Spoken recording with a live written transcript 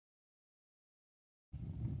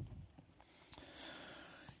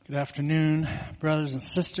Good afternoon, brothers and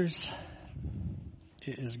sisters.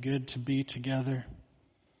 It is good to be together.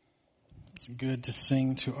 It's good to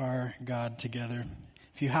sing to our God together.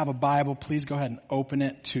 If you have a Bible, please go ahead and open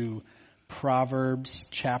it to Proverbs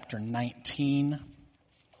chapter 19.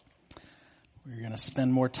 We're going to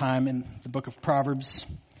spend more time in the book of Proverbs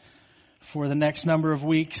for the next number of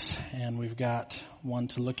weeks, and we've got one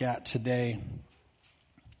to look at today.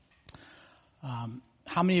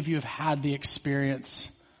 How many of you have had the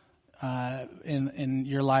experience in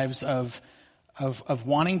your lives of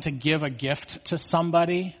wanting to give a gift to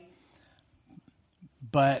somebody,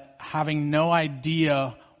 but having no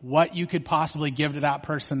idea what you could possibly give to that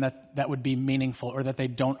person that would be meaningful or that they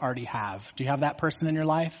don't already have? Do you have that person in your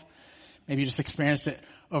life? Maybe you just experienced it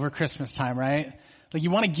over Christmas time, right? Like you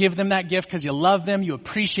want to give them that gift because you love them, you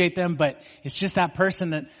appreciate them, but it's just that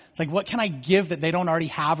person that it's like, what can I give that they don't already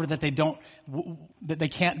have or that they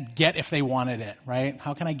can't get if they wanted it, right?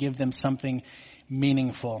 How can I give them something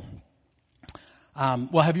meaningful?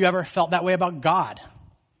 Well, have you ever felt that way about God?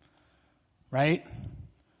 Right?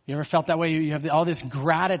 You ever felt that way? You have all this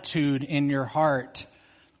gratitude in your heart,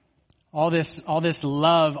 all this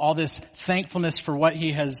love, all this thankfulness for what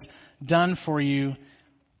He has done for you,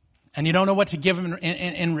 and you don't know what to give Him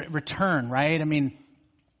in return, right? I mean,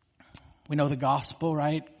 we know the gospel,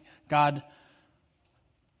 right? God,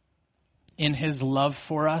 in His love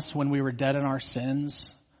for us when we were dead in our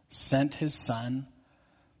sins, sent His Son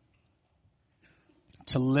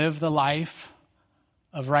to live the life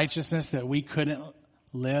of righteousness that we couldn't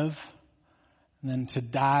live, and then to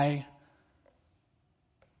die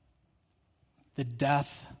the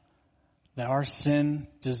death that our sin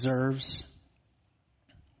deserves,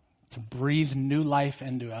 to breathe new life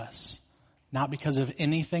into us, not because of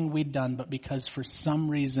anything we'd done, but because for some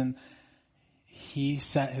reason He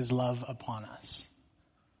set His love upon us.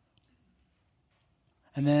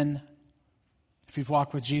 And then, if you've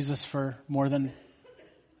walked with Jesus for more than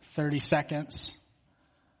 30 seconds,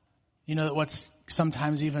 you know that what's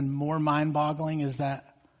sometimes even more mind-boggling is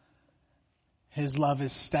that His love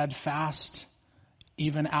is steadfast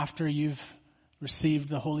even after you've received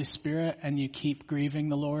the Holy Spirit and you keep grieving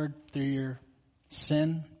the Lord through your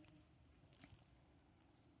sin.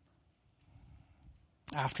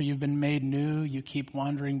 After you've been made new, you keep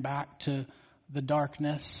wandering back to the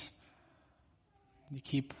darkness. You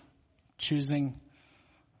keep choosing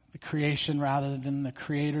the creation rather than the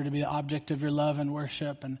Creator to be the object of your love and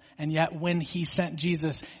worship. And yet when He sent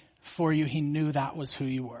Jesus for you, He knew that was who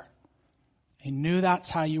you were. He knew that's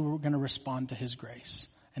how you were going to respond to His grace.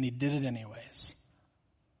 And He did it anyways.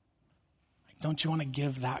 Don't you want to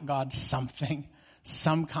give that God something?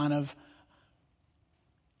 Some kind of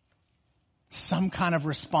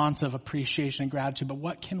response of appreciation and gratitude. But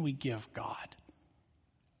what can we give God?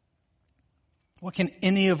 What can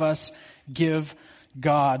any of us give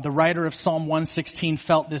God? The writer of Psalm 116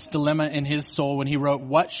 felt this dilemma in his soul when he wrote,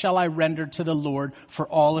 "What shall I render to the Lord for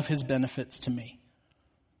all of His benefits to me?"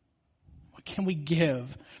 What can we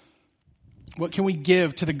give? What can we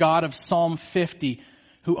give to the God of Psalm 50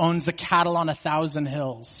 who owns the cattle on 1,000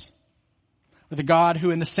 hills? Or the God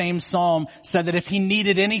who in the same psalm said that if He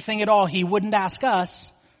needed anything at all, He wouldn't ask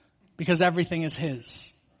us because everything is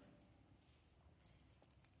His.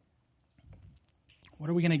 What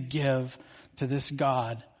are we going to give to this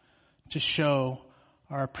God to show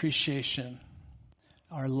our appreciation,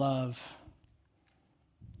 our love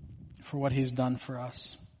for what He's done for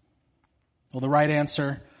us? Well, the right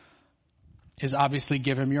answer is obviously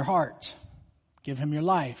give Him your heart. Give Him your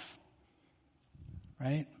life.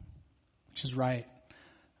 Right? Which is right,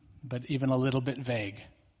 but even a little bit vague.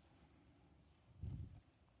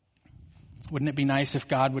 Wouldn't it be nice if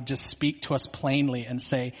God would just speak to us plainly and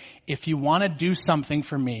say, if you want to do something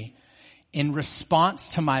for me in response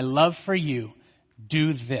to my love for you,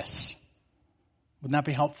 do this. Wouldn't that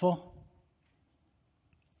be helpful?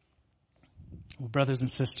 Well, brothers and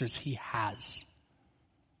sisters, He has.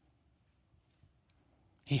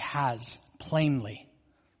 He has, plainly.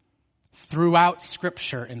 Throughout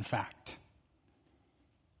Scripture, in fact.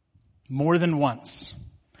 More than once.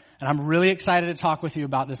 And I'm really excited to talk with you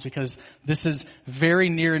about this because this is very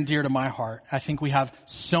near and dear to my heart. I think we have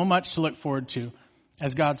so much to look forward to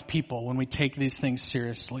as God's people when we take these things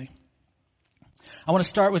seriously. I want to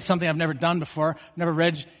start with something I've never done before. I've never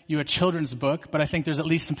read you a children's book, but I think there's at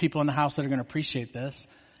least some people in the house that are going to appreciate this.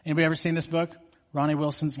 Anybody ever seen this book? Ronnie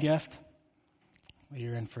Wilson's Gift? Well,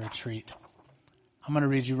 you're in for a treat. I'm going to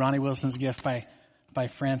read you Ronnie Wilson's Gift by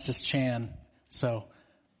Francis Chan. So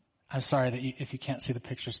I'm sorry that if you can't see the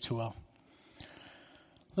pictures too well.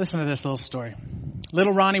 Listen to this little story.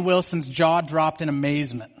 Little Ronnie Wilson's jaw dropped in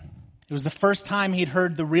amazement. It was the first time he'd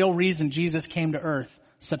heard the real reason Jesus came to earth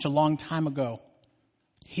such a long time ago.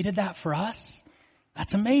 He did that for us?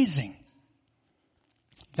 That's amazing.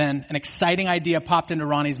 Then an exciting idea popped into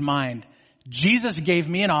Ronnie's mind. Jesus gave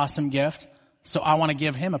me an awesome gift, so I want to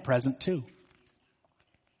give him a present too.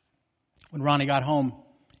 When Ronnie got home,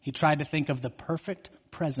 he tried to think of the perfect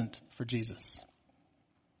present for Jesus.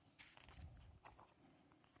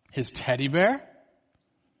 His teddy bear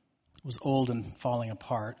was old and falling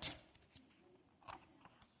apart.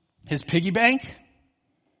 His piggy bank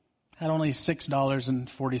had only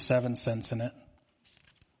 $6.47 in it.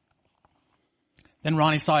 Then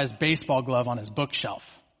Ronnie saw his baseball glove on his bookshelf.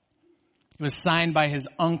 It was signed by his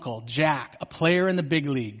uncle, Jack, a player in the big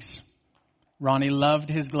leagues. Ronnie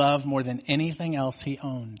loved his glove more than anything else he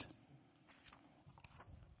owned.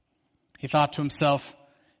 He thought to himself,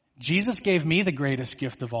 Jesus gave me the greatest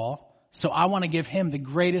gift of all, so I want to give him the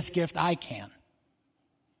greatest gift I can.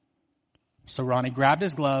 So Ronnie grabbed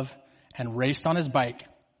his glove and raced on his bike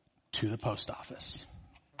to the post office.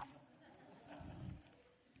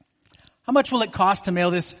 How much will it cost to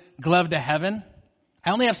mail this glove to heaven?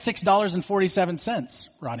 I only have $6.47,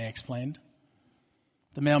 Ronnie explained.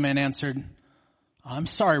 The mailman answered, I'm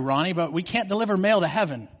sorry, Ronnie, but we can't deliver mail to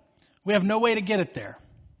heaven. We have no way to get it there.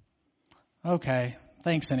 Okay,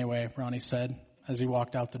 thanks anyway, Ronnie said as he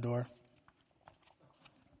walked out the door.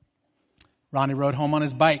 Ronnie rode home on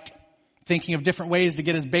his bike, thinking of different ways to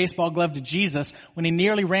get his baseball glove to Jesus when he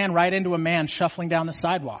nearly ran right into a man shuffling down the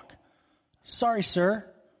sidewalk. Sorry, sir.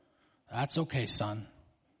 That's okay, son.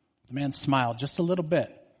 The man smiled just a little bit,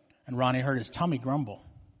 and Ronnie heard his tummy grumble.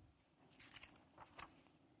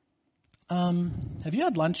 Have you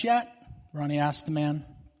had lunch yet? Ronnie asked the man.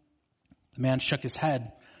 The man shook his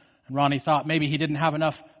head, and Ronnie thought maybe he didn't have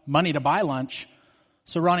enough money to buy lunch.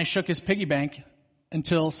 So Ronnie shook his piggy bank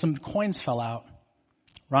until some coins fell out.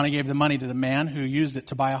 Ronnie gave the money to the man who used it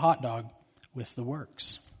to buy a hot dog with the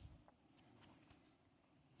works.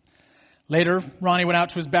 Later, Ronnie went out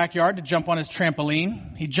to his backyard to jump on his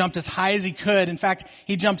trampoline. He jumped as high as he could. In fact,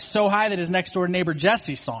 he jumped so high that his next door neighbor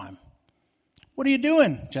Jesse saw him. What are you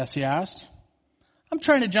doing? Jesse asked. I'm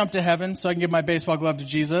trying to jump to heaven so I can give my baseball glove to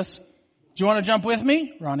Jesus. Do you want to jump with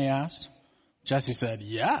me? Ronnie asked. Jesse said,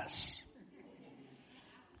 yes.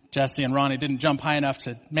 Jesse and Ronnie didn't jump high enough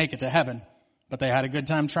to make it to heaven, but they had a good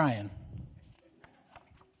time trying.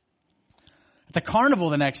 At the carnival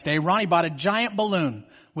the next day, Ronnie bought a giant balloon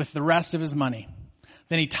with the rest of his money.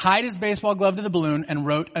 Then he tied his baseball glove to the balloon and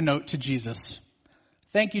wrote a note to Jesus.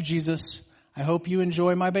 Thank you, Jesus. I hope you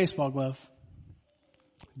enjoy my baseball glove.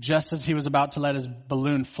 Just as he was about to let his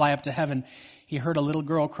balloon fly up to heaven, he heard a little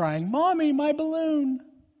girl crying, Mommy, my balloon.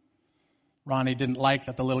 Ronnie didn't like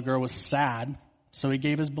that the little girl was sad, so he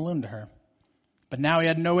gave his balloon to her. But now he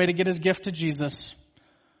had no way to get his gift to Jesus.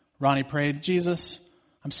 Ronnie prayed, Jesus,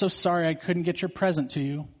 I'm so sorry I couldn't get your present to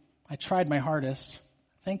you. I tried my hardest.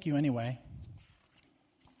 Thank you anyway.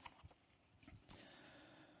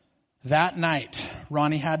 That night,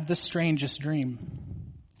 Ronnie had the strangest dream.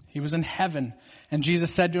 He was in heaven, and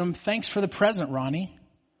Jesus said to him, thanks for the present, Ronnie.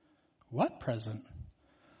 What present?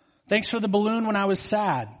 Thanks for the balloon when I was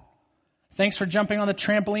sad. Thanks for jumping on the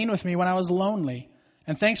trampoline with me when I was lonely.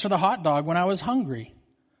 And thanks for the hot dog when I was hungry.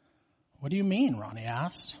 What do you mean? Ronnie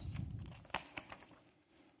asked.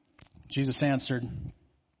 Jesus answered,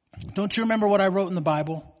 don't you remember what I wrote in the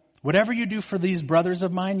Bible? Whatever you do for these brothers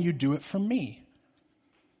of mine, you do it for me.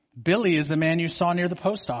 Billy is the man you saw near the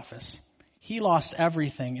post office. He lost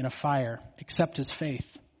everything in a fire except his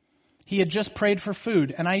faith. He had just prayed for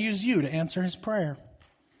food, and I used you to answer his prayer.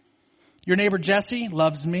 Your neighbor Jesse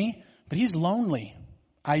loves me, but he's lonely.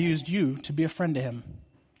 I used you to be a friend to him.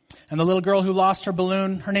 And the little girl who lost her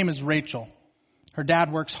balloon, her name is Rachel. Her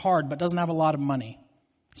dad works hard but doesn't have a lot of money.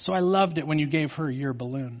 So I loved it when you gave her your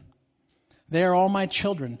balloon. They are all my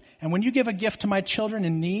children. And when you give a gift to my children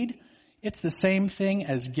in need, it's the same thing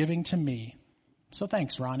as giving to me. So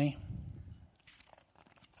thanks, Ronnie.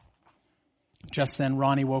 Just then,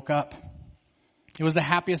 Ronnie woke up. It was the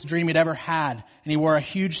happiest dream he'd ever had, and he wore a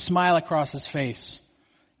huge smile across his face.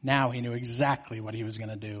 Now he knew exactly what he was going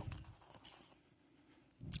to do.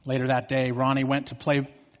 Later that day, Ronnie went to play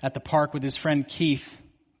at the park with his friend Keith.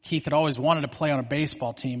 Keith had always wanted to play on a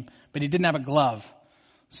baseball team, but he didn't have a glove.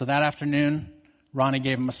 So that afternoon, Ronnie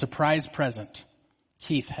gave him a surprise present.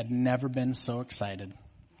 Keith had never been so excited.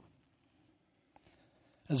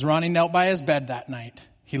 As Ronnie knelt by his bed that night,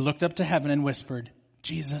 he looked up to heaven and whispered,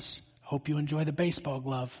 Jesus, hope you enjoy the baseball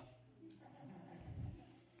glove.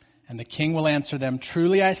 And the king will answer them,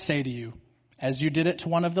 truly I say to you, as you did it to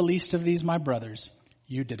one of the least of these my brothers,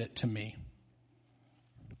 you did it to me.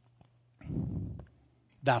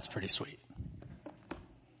 That's pretty sweet.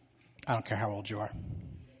 I don't care how old you are.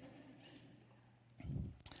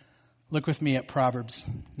 Look with me at Proverbs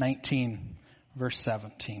 19, verse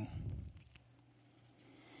 17.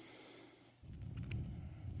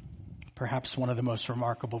 Perhaps one of the most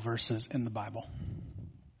remarkable verses in the Bible.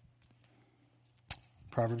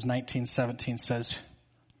 Proverbs 19:17 says,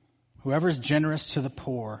 "Whoever is generous to the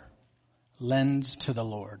poor lends to the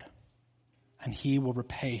Lord, and he will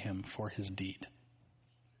repay him for his deed."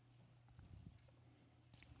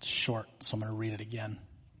 It's short, so I'm going to read it again.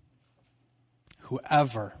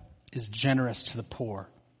 Whoever is generous to the poor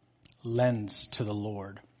lends to the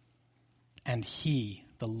Lord, and he,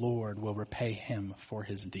 the Lord, will repay him for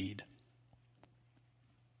his deed.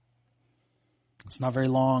 It's not very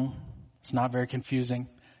long. It's not very confusing.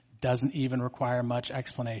 Doesn't even require much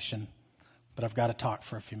explanation. But I've got to talk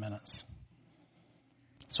for a few minutes.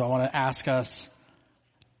 So I want to ask us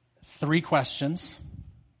 3 questions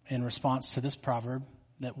in response to this proverb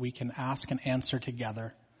that we can ask and answer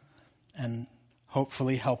together and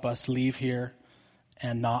hopefully help us leave here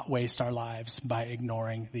and not waste our lives by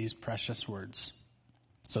ignoring these precious words.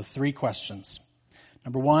 So 3 questions.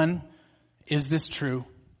 Number 1, is this true?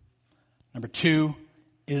 Number 2,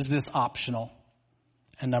 is this optional?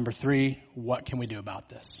 And number 3, what can we do about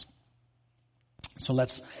this? So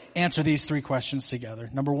let's answer these 3 questions together.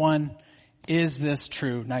 Number 1, is this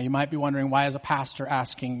true? Now you might be wondering, why is a pastor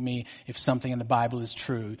asking me if something in the Bible is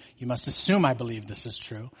true? You must assume I believe this is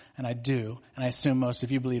true, and I do. And I assume most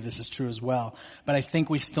of you believe this is true as well. But I think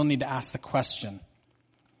we still need to ask the question,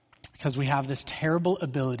 because we have this terrible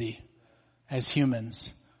ability as humans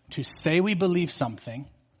to say we believe something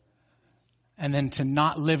and then to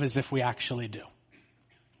not live as if we actually do.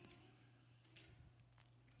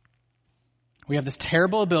 We have this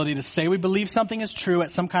terrible ability to say we believe something is true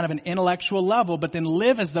at some kind of an intellectual level, but then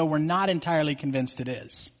live as though we're not entirely convinced it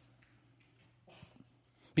is.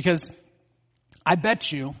 Because I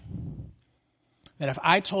bet you that if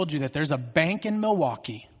I told you that there's a bank in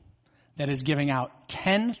Milwaukee that is giving out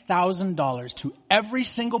 $10,000 to every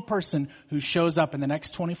single person who shows up in the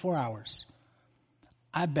next 24 hours,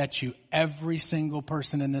 I bet you every single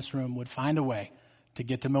person in this room would find a way to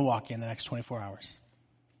get to Milwaukee in the next 24 hours.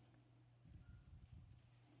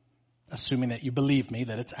 Assuming that you believe me,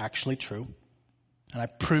 that it's actually true. And I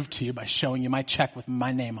proved to you by showing you my check with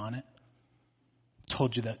my name on it.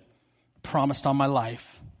 Told you that, promised on my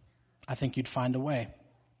life, I think you'd find a way.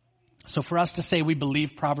 So for us to say we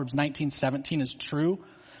believe Proverbs 19:17 is true,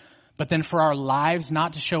 but then for our lives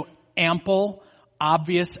not to show ample,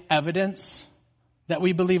 obvious evidence that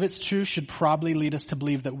we believe it's true should probably lead us to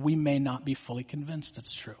believe that we may not be fully convinced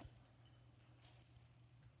it's true.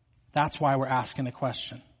 That's why we're asking the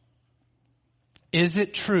question. Is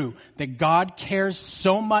it true that God cares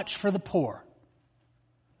so much for the poor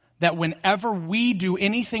that whenever we do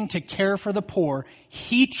anything to care for the poor,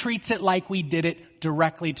 He treats it like we did it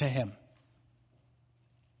directly to Him?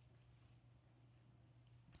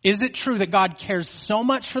 Is it true that God cares so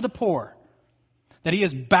much for the poor that He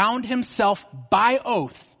has bound Himself by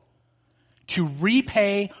oath to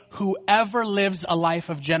repay whoever lives a life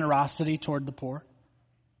of generosity toward the poor?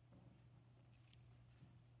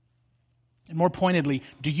 And more pointedly,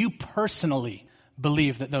 do you personally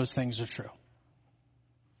believe that those things are true?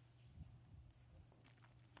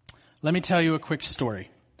 Let me tell you a quick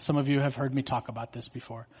story. Some of you have heard me talk about this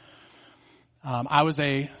before. I was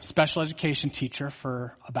a special education teacher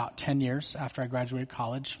for about 10 years after I graduated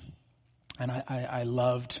college. And I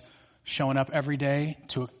loved showing up every day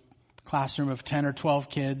to a classroom of 10 or 12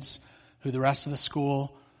 kids who the rest of the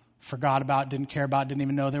school forgot about, didn't care about, didn't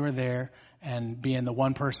even know they were there, and being the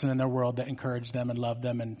one person in their world that encouraged them and loved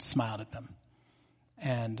them and smiled at them.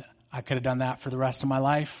 And I could have done that for the rest of my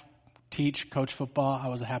life. Teach, coach football. I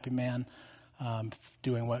was a happy man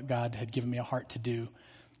doing what God had given me a heart to do.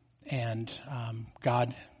 And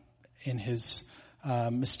God, in His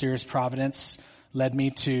mysterious providence, led me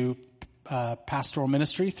to pastoral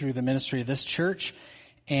ministry through the ministry of this church.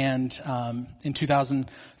 And in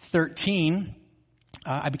 2013,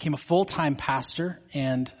 I became a full-time pastor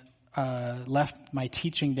and left my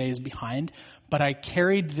teaching days behind. But I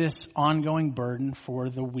carried this ongoing burden for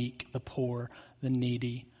the weak, the poor, the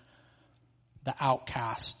needy, the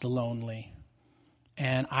outcast, the lonely.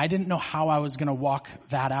 And I didn't know how I was going to walk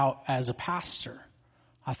that out as a pastor.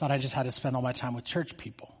 I thought I just had to spend all my time with church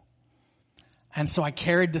people. And so I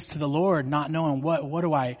carried this to the Lord, not knowing what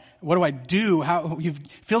do I do?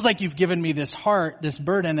 Feels like you've given me this heart, this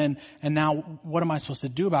burden, and now what am I supposed to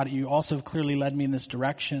do about it? You also have clearly led me in this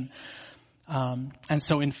direction. And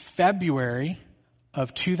so in February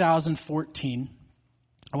of 2014,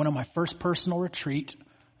 I went on my first personal retreat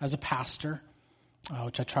as a pastor,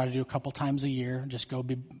 which I try to do a couple times a year, just go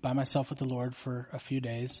be by myself with the Lord for a few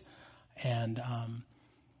days. And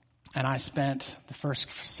I spent the first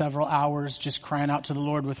several hours just crying out to the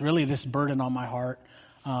Lord with really this burden on my heart.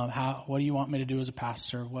 What do you want me to do as a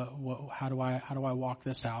pastor? How do I walk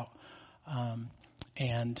this out?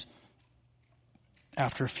 And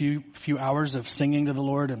after a few hours of singing to the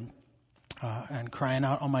Lord and crying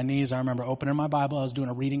out on my knees, I remember opening my Bible. I was doing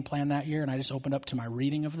a reading plan that year, and I just opened up to my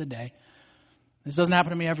reading of the day. This doesn't happen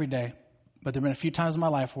to me every day, but there have been a few times in my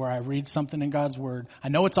life where I read something in God's Word. I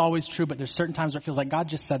know it's always true, but there's certain times where it feels like God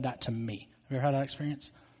just said that to me. Have you ever had that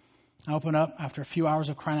experience? I opened up after a few hours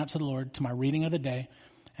of crying out to the Lord to my reading of the day,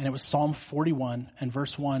 and it was Psalm 41, and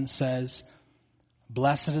verse 1 says,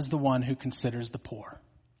 "Blessed is the one who considers the poor."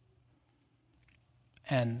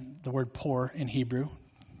 And the word poor in Hebrew,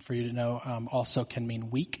 for you to know, also can mean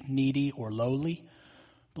weak, needy, or lowly.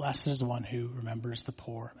 Blessed is the one who remembers the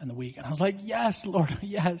poor and the weak. And I was like, yes, Lord,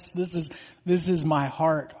 yes, this is my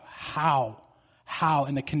heart. How?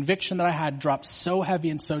 And the conviction that I had dropped so heavy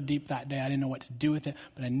and so deep that day, I didn't know what to do with it,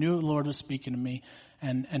 but I knew the Lord was speaking to me.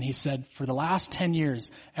 And he said, for the last 10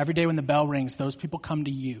 years, every day when the bell rings, those people come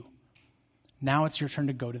to you. Now it's your turn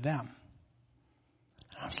to go to them.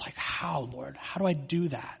 I was like, how, Lord? How do I do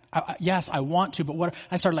that? Yes, I want to, but what?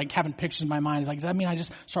 I started like having pictures in my mind. It's like, does that mean I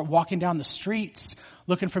just start walking down the streets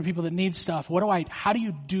looking for people that need stuff? How do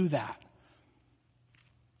you do that?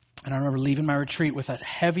 And I remember leaving my retreat with a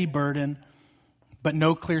heavy burden, but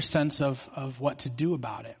no clear sense of what to do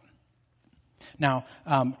about it. Now,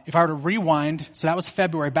 if I were to rewind, so that was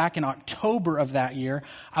February, back in October of that year,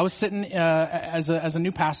 I was sitting as a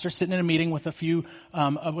new pastor, sitting in a meeting with a few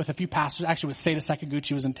pastors. Actually, with Seda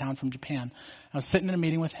Sakaguchi was in town from Japan. I was sitting in a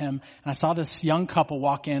meeting with him, and I saw this young couple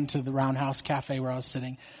walk into the Roundhouse Cafe where I was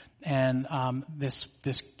sitting, and this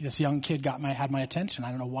young kid had my attention. I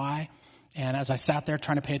don't know why. And as I sat there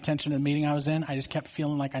trying to pay attention to the meeting I was in, I just kept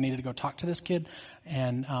feeling like I needed to go talk to this kid,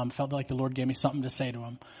 and felt like the Lord gave me something to say to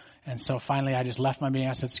him. And so finally I just left my meeting.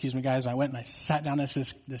 I said, excuse me guys. I went and I sat down next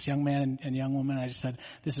to this young man and young woman. I just said,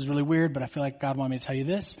 this is really weird, but I feel like God wanted me to tell you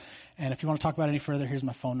this. And if you want to talk about it any further, here's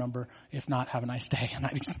my phone number. If not, have a nice day. And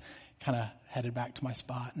I kind of headed back to my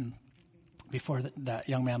spot. And before that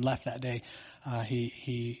young man left that day,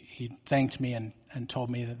 he thanked me and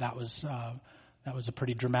told me that was a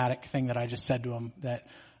pretty dramatic thing that I just said to him, that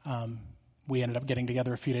we ended up getting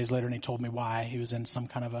together a few days later, and he told me why. He was in some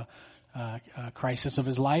kind of a crisis of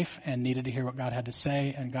his life and needed to hear what God had to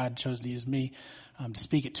say, and God chose to use me to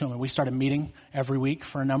speak it to him. And we started meeting every week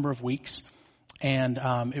for a number of weeks, and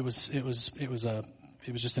it was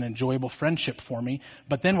just an enjoyable friendship for me.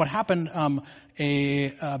 But then what happened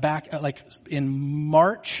back in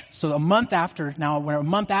March, so a month after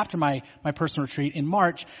my personal retreat in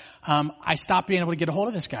March, I stopped being able to get a hold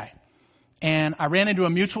of this guy. And I ran into a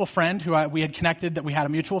mutual friend we had connected, that we had a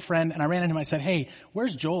mutual friend, and I ran into him. I said, hey,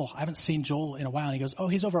 where's Joel? I haven't seen Joel in a while. And he goes, oh,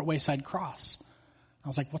 he's over at Wayside Cross. I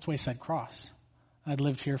was like, what's Wayside Cross? I'd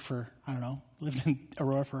lived here lived in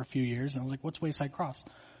Aurora for a few years. And I was like, what's Wayside Cross?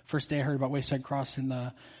 First day I heard about Wayside Cross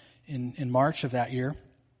in March of that year.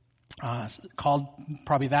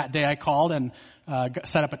 Probably that day I called and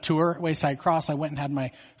set up a tour at Wayside Cross. I went and had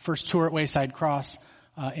my first tour at Wayside Cross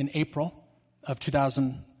in April of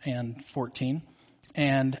 2014,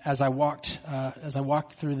 and as I walked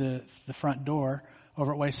through the front door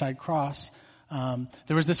over at Wayside Cross,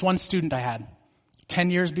 there was this one student I had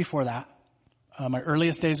 10 years before that, my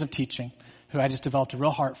earliest days of teaching, who I just developed a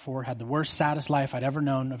real heart for, had the worst, saddest life I'd ever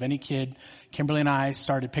known of any kid. Kimberly and I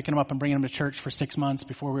started picking him up and bringing him to church for 6 months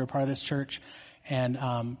before we were part of this church, and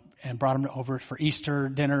brought him over for Easter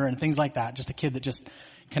dinner and things like that. Just a kid that just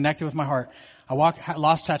connected with my heart. I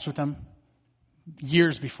lost touch with him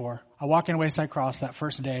years before. I walk in Wayside Cross that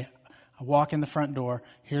first day. I walk in the front door.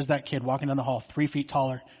 Here's that kid walking down the hall, 3 feet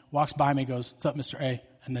taller, walks by me, goes, what's up, Mr. A?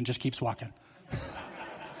 And then just keeps walking.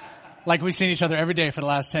 Like we've seen each other every day for the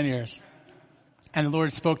last 10 years. And the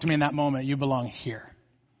Lord spoke to me in that moment, you belong here.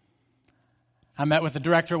 I met with the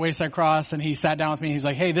director at Wayside Cross, and he sat down with me. He's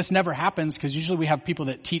like, hey, this never happens, because usually we have people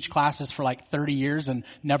that teach classes for like 30 years and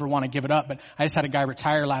never want to give it up. But I just had a guy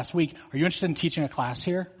retire last week. Are you interested in teaching a class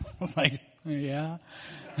here? I was like, yeah.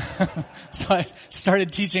 So I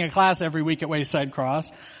started teaching a class every week at Wayside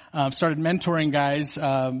Cross. Started mentoring guys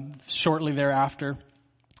shortly thereafter.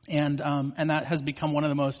 And that has become one of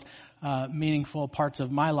the most meaningful parts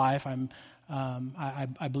of my life.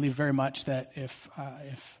 I believe very much that if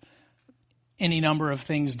any number of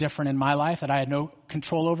things different in my life that I had no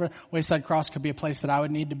control over. Wayside Cross could be a place that I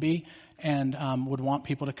would need to be and would want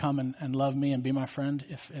people to come and love me and be my friend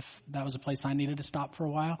if that was a place I needed to stop for a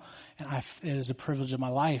while. And it is a privilege of my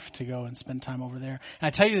life to go and spend time over there. And I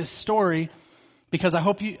tell you this story because I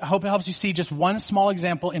hope it helps you see just one small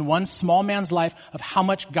example in one small man's life of how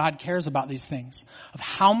much God cares about these things, of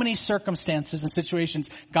how many circumstances and situations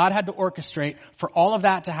God had to orchestrate for all of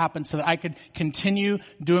that to happen so that I could continue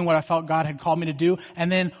doing what I felt God had called me to do,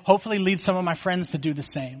 and then hopefully lead some of my friends to do the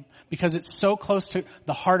same. Because it's so close to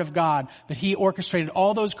the heart of God that He orchestrated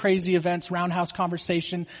all those crazy events, roundhouse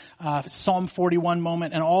conversation, Psalm 41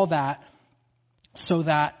 moment, and all that, so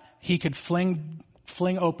that He could fling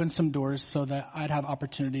open some doors so that I'd have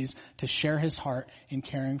opportunities to share His heart in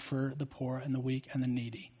caring for the poor and the weak and the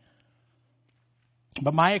needy.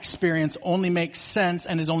 But my experience only makes sense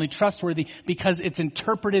and is only trustworthy because it's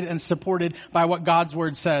interpreted and supported by what God's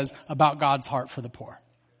Word says about God's heart for the poor.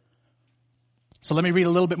 So let me read a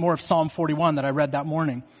little bit more of Psalm 41 that I read that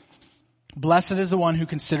morning. Blessed is the one who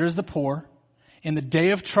considers the poor. In the day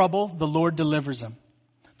of trouble, the Lord delivers him.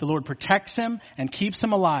 The Lord protects him and keeps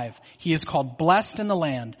him alive. He is called blessed in the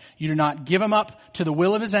land. You do not give him up to the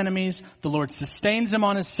will of his enemies. The Lord sustains him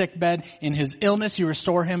on his sickbed. In his illness, you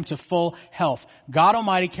restore him to full health. God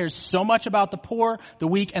Almighty cares so much about the poor, the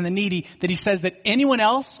weak, and the needy that He says that anyone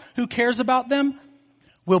else who cares about them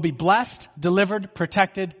will be blessed, delivered,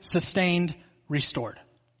 protected, sustained, restored.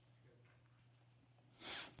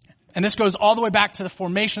 And this goes all the way back to the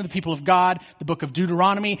formation of the people of God, the book of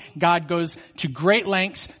Deuteronomy. God goes to great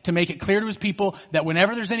lengths to make it clear to His people that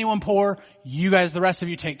whenever there's anyone poor, you guys, the rest of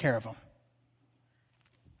you, take care of them.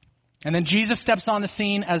 And then Jesus steps on the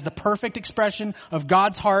scene as the perfect expression of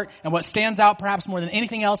God's heart. And what stands out perhaps more than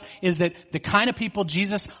anything else is that the kind of people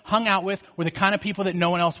Jesus hung out with were the kind of people that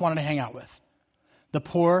no one else wanted to hang out with. The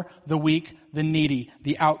poor, the weak, the needy,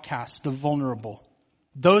 the outcast, the vulnerable.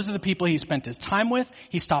 Those are the people He spent His time with.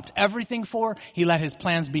 He stopped everything for. He let His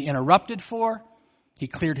plans be interrupted for. He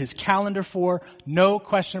cleared His calendar for. No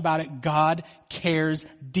question about it. God cares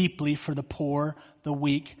deeply for the poor, the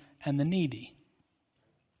weak, and the needy.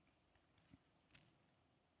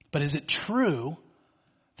 But is it true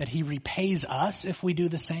that He repays us if we do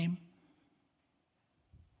the same?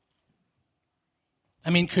 I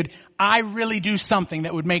mean, could I really do something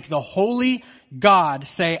that would make the holy God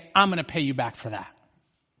say, I'm going to pay you back for that?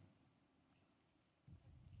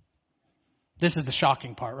 This is the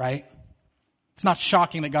shocking part, right? It's not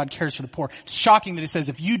shocking that God cares for the poor. It's shocking that He says,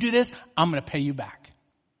 if you do this, I'm going to pay you back.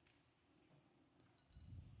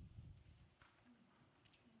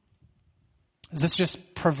 Is this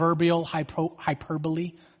just proverbial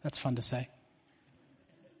hyperbole? That's fun to say.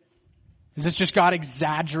 Is this just God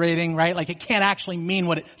exaggerating, right? Like it can't actually mean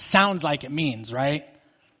what it sounds like it means, right?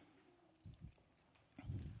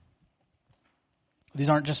 These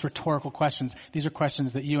aren't just rhetorical questions. These are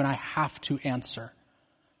questions that you and I have to answer.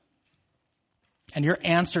 And your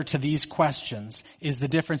answer to these questions is the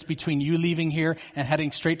difference between you leaving here and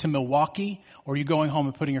heading straight to Milwaukee or you going home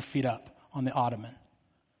and putting your feet up on the ottoman.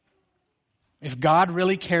 If God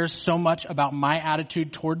really cares so much about my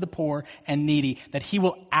attitude toward the poor and needy that He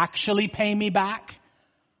will actually pay me back,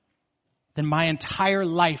 then my entire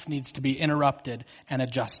life needs to be interrupted and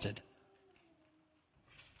adjusted.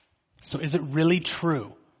 So is it really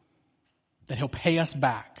true that He'll pay us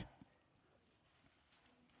back?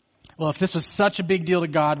 Well, if this was such a big deal to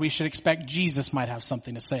God, we should expect Jesus might have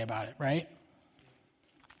something to say about it, right?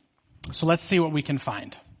 So let's see what we can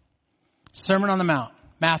find. Sermon on the Mount,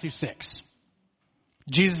 Matthew 6.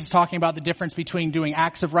 Jesus is talking about the difference between doing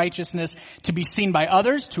acts of righteousness to be seen by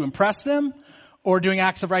others, to impress them, or doing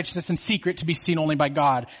acts of righteousness in secret to be seen only by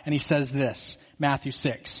God. And He says this, Matthew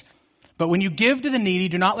 6. But when you give to the needy,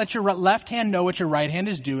 do not let your left hand know what your right hand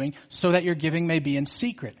is doing, so that your giving may be in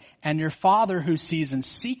secret. And your Father who sees in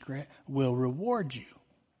secret will reward you.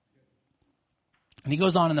 And He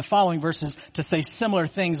goes on in the following verses to say similar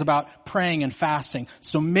things about praying and fasting.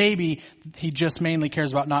 So maybe He just mainly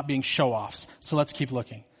cares about not being show-offs. So let's keep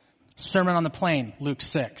looking. Sermon on the Plain, Luke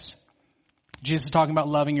 6. Jesus is talking about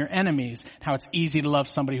loving your enemies, how it's easy to love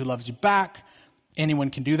somebody who loves you back.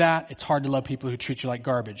 Anyone can do that. It's hard to love people who treat you like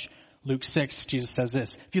garbage. Luke 6, Jesus says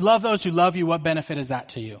this. If you love those who love you, what benefit is that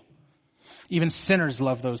to you? Even sinners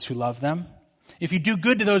love those who love them. If you do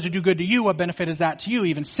good to those who do good to you, what benefit is that to you?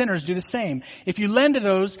 Even sinners do the same. If you lend to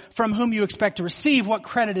those from whom you expect to receive, what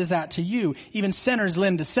credit is that to you? Even sinners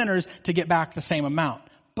lend to sinners to get back the same amount.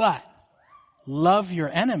 But love your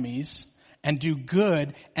enemies and do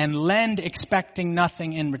good and lend expecting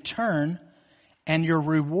nothing in return, and your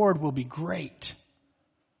reward will be great.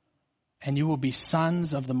 and you will be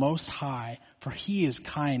sons of the Most High, for he is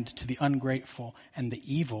kind to the ungrateful and the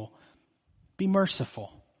evil. Be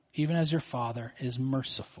merciful, even as your Father is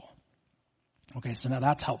merciful. Okay, so now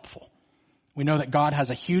that's helpful. We know that God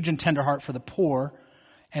has a huge and tender heart for the poor,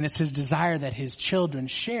 and it's his desire that his children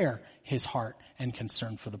share his heart and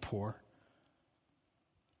concern for the poor,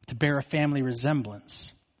 to bear a family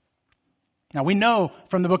resemblance. Now we know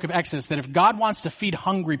from the book of Exodus that if God wants to feed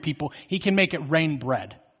hungry people, he can make it rain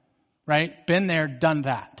bread. Right? Been there, done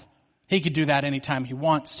that. He could do that anytime he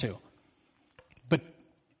wants to. But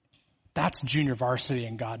that's junior varsity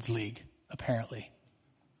in God's league, apparently.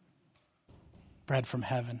 Bread from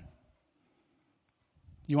heaven.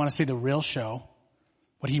 You want to see the real show?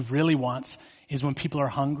 What he really wants is when people are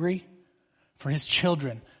hungry, for his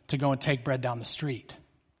children to go and take bread down the street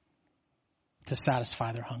to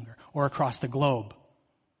satisfy their hunger, or across the globe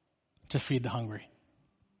to feed the hungry.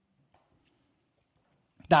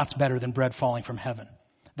 That's better than bread falling from heaven.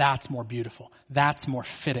 That's more beautiful. That's more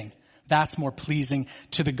fitting. That's more pleasing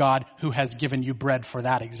to the God who has given you bread for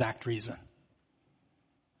that exact reason.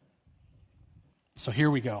 So here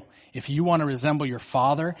we go. If you want to resemble your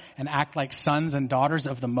Father and act like sons and daughters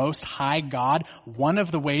of the Most High God, one of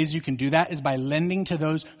the ways you can do that is by lending to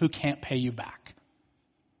those who can't pay you back.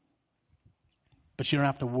 But you don't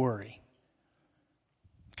have to worry,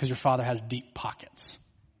 because your Father has deep pockets.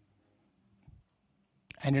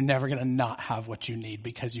 And you're never going to not have what you need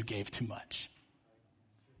because you gave too much.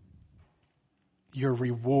 Your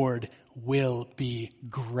reward will be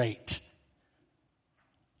great.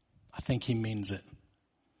 I think he means it.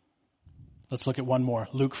 Let's look at one more.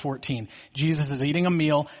 Luke 14. Jesus is eating a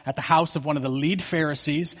meal at the house of one of the lead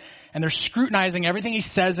Pharisees, and they're scrutinizing everything he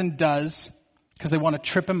says and does because they want to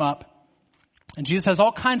trip him up. And Jesus has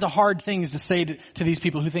all kinds of hard things to say to these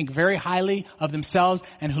people who think very highly of themselves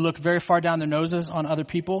and who look very far down their noses on other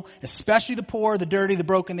people, especially the poor, the dirty, the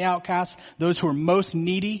broken, the outcasts, those who are most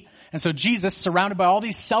needy. And so Jesus, surrounded by all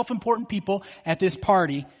these self-important people at this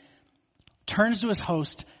party, turns to his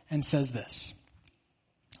host and says this.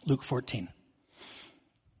 Luke 14.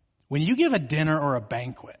 When you give a dinner or a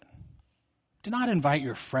banquet, do not invite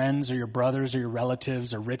your friends or your brothers or your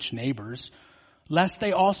relatives or rich neighbors, lest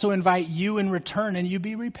they also invite you in return and you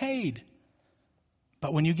be repaid.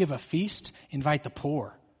 But when you give a feast, invite the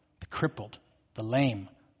poor, the crippled, the lame,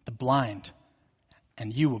 the blind,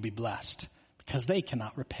 and you will be blessed, because they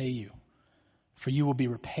cannot repay you. For you will be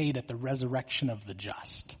repaid at the resurrection of the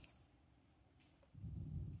just.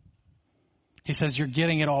 He says you're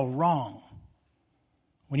getting it all wrong.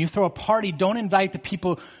 When you throw a party, don't invite the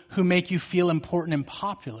people who make you feel important and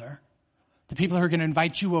popular, the people who are going to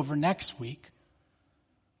invite you over next week.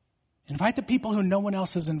 Invite the people who no one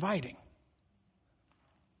else is inviting.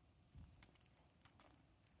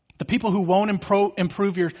 The people who won't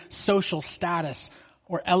improve your social status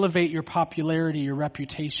or elevate your popularity, your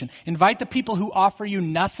reputation. Invite the people who offer you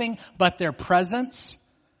nothing but their presence,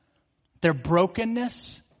 their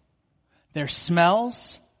brokenness, their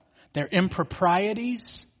smells, their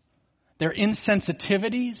improprieties, their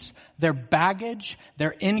insensitivities, their baggage,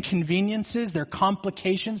 their inconveniences, their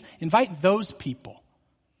complications. Invite those people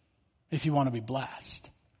if you want to be blessed.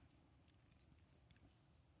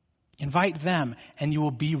 Invite them and you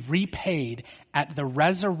will be repaid at the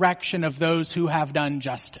resurrection of those who have done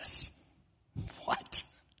justice. What?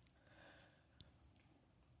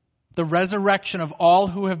 The resurrection of all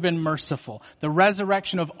who have been merciful. The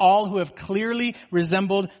resurrection of all who have clearly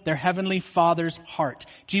resembled their heavenly Father's heart.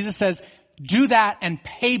 Jesus says, do that and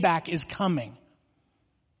payback is coming.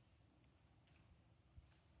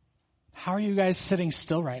 How are you guys sitting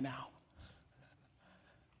still right now?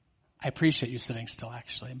 I appreciate you sitting still,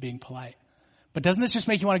 actually, and being polite. But doesn't this just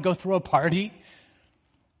make you want to go throw a party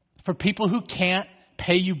for people who can't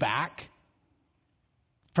pay you back?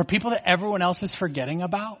 For people that everyone else is forgetting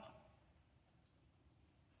about?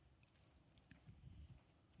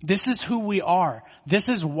 This is who we are. This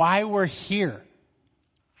is why we're here.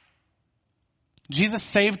 Jesus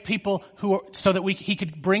saved people so that he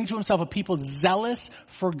could bring to himself a people zealous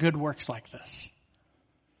for good works like this.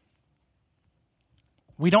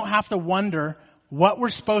 We don't have to wonder what we're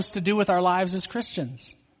supposed to do with our lives as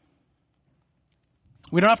Christians.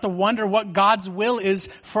 We don't have to wonder what God's will is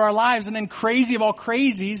for our lives. And then crazy of all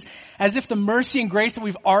crazies, as if the mercy and grace that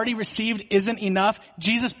we've already received isn't enough,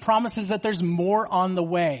 Jesus promises that there's more on the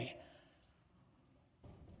way.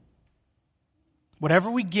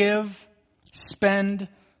 Whatever we give, spend,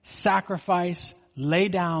 sacrifice, lay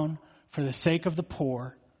down for the sake of the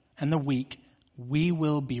poor and the weak, we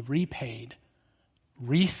will be repaid,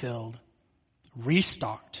 refilled,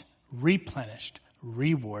 restocked, replenished,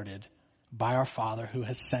 rewarded by our Father who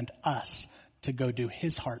has sent us to go do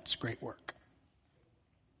his heart's great work.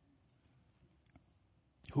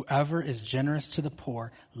 Whoever is generous to the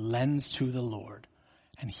poor lends to the Lord,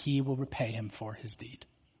 and he will repay him for his deed.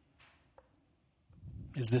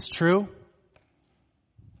 Is this true?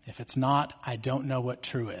 If it's not, I don't know what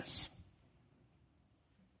true is.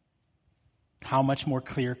 How much more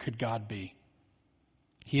clear could God be?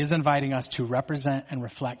 He is inviting us to represent and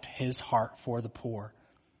reflect his heart for the poor.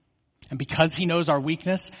 And because he knows our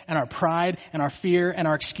weakness and our pride and our fear and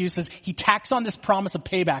our excuses, he tacks on this promise of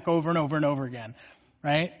payback over and over and over again,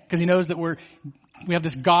 right? Because he knows that we have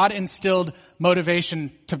this God-instilled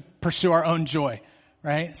motivation to pursue our own joy,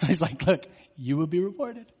 right? So he's like, look, you will be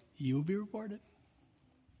rewarded. You will be rewarded.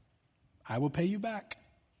 I will pay you back.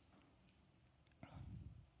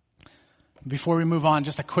 Before we move on,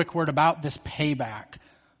 just a quick word about this payback.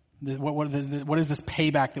 What is this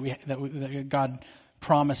payback that God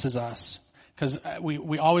promises us? Because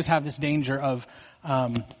we always have this danger of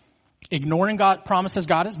ignoring God promises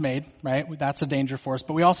God has made, right? That's a danger for us.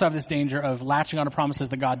 But we also have this danger of latching on to promises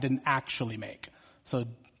that God didn't actually make. So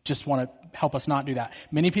just want to help us not do that.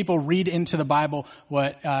 Many people read into the Bible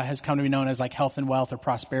what has come to be known as like health and wealth or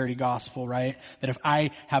prosperity gospel, right? That if I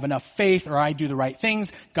have enough faith or I do the right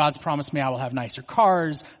things, God's promised me I will have nicer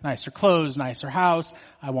cars, nicer clothes, nicer house.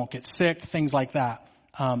 I won't get sick, things like that.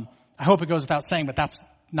 I hope it goes without saying, but that's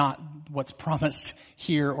not what's promised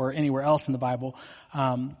here or anywhere else in the Bible.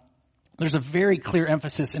 There's a very clear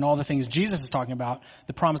emphasis in all the things Jesus is talking about,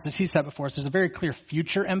 the promises he set before us. There's a very clear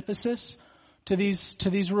future emphasis to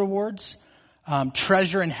these rewards.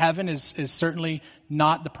 Treasure in heaven is certainly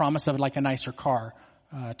not the promise of like a nicer car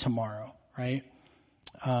tomorrow, right?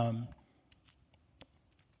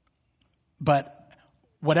 But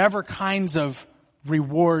whatever kinds of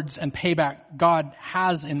rewards and payback God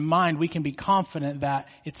has in mind, we can be confident that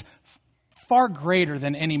it's far greater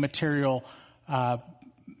than any material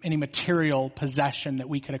possession that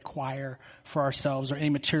we could acquire for ourselves or any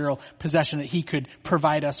material possession that he could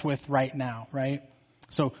provide us with right now, right?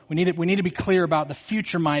 So we need to be clear about the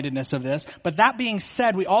future mindedness of this. But that being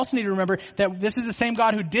said, we also need to remember that this is the same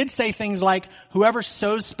God who did say things like, whoever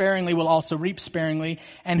sows sparingly will also reap sparingly,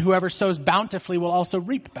 and whoever sows bountifully will also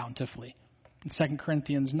reap bountifully in 2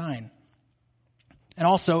 Corinthians 9. And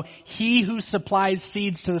also, he who supplies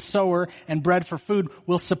seeds to the sower and bread for food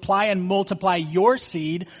will supply and multiply your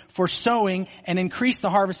seed for sowing and increase the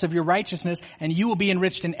harvest of your righteousness, and you will be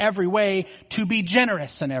enriched in every way to be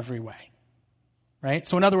generous in every way. Right?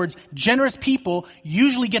 So in other words, generous people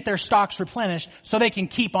usually get their stocks replenished so they can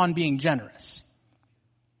keep on being generous.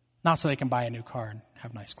 Not so they can buy a new car and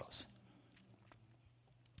have nice clothes.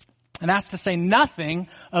 And that's to say nothing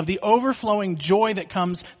of the overflowing joy that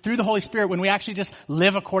comes through the Holy Spirit when we actually just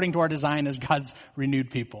live according to our design as God's renewed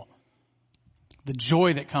people. The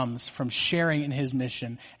joy that comes from sharing in his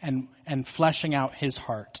mission and fleshing out his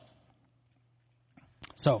heart.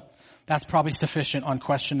 So that's probably sufficient on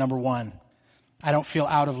question number 1. I don't feel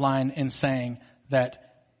out of line in saying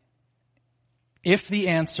that if the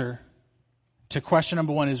answer to question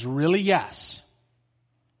number 1 is really yes,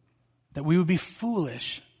 that we would be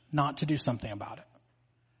foolish not to do something about it.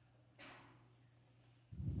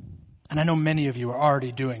 And I know many of you are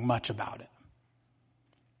already doing much about it.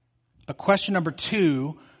 But question number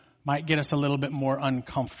 2 might get us a little bit more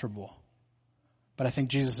uncomfortable. But I think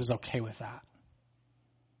Jesus is okay with that.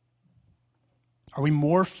 Are we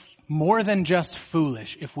more than just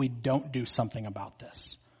foolish if we don't do something about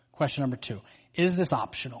this? Question number 2, is this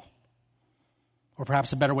optional? Or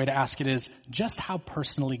perhaps a better way to ask it is, just how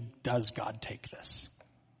personally does God take this?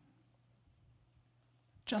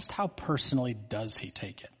 Just how personally does he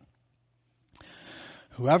take it?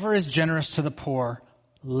 Whoever is generous to the poor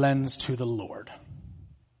lends to the Lord.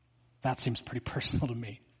 That seems pretty personal to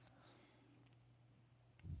me.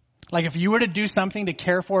 Like if you were to do something to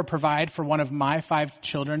care for or provide for one of my 5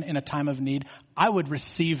 children in a time of need, I would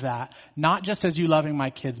receive that, not just as you loving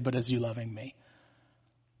my kids, but as you loving me.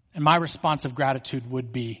 And my response of gratitude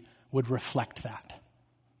would reflect that.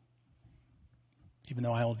 Even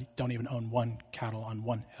though I don't even own 1 cattle on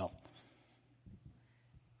 1 hill.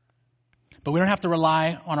 But we don't have to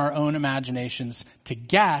rely on our own imaginations to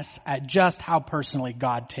guess at just how personally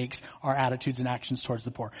God takes our attitudes and actions towards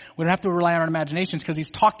the poor. We don't have to rely on our imaginations because he's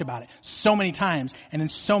talked about it so many times and in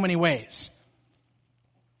so many ways.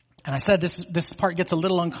 And I said this part gets a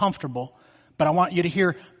little uncomfortable, but I want you to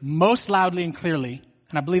hear most loudly and clearly,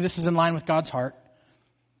 and I believe this is in line with God's heart,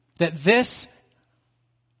 that this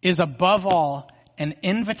is above all an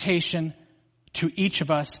invitation to each of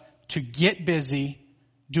us to get busy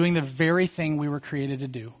doing the very thing we were created to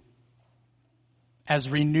do. as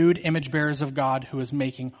renewed image bearers of God who is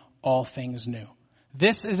making all things new.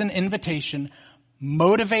 This is an invitation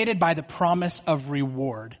motivated by the promise of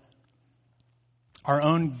reward. Our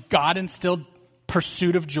own God-instilled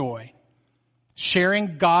pursuit of joy.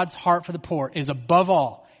 Sharing God's heart for the poor is above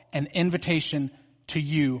all an invitation to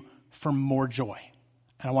you for more joy.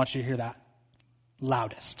 And I want you to hear that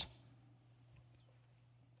loudest.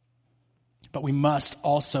 But we must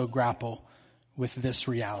also grapple with this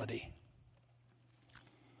reality.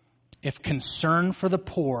 If concern for the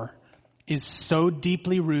poor is so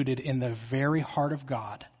deeply rooted in the very heart of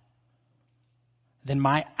God, then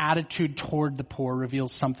my attitude toward the poor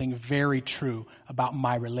reveals something very true about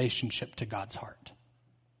my relationship to God's heart.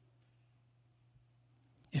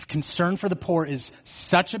 If concern for the poor is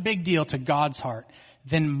such a big deal to God's heart,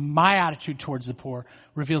 then my attitude towards the poor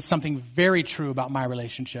reveals something very true about my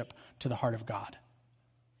relationship to the heart of God.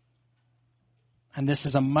 And this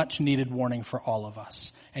is a much needed warning for all of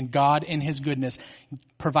us. And God, in his goodness,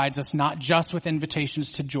 provides us not just with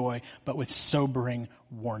invitations to joy, but with sobering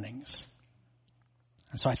warnings.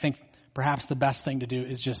 And so I think perhaps the best thing to do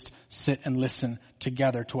is just sit and listen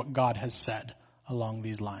together to what God has said along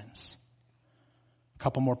these lines. A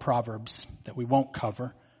couple more Proverbs that we won't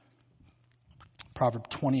cover. Proverb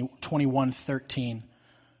 21:13.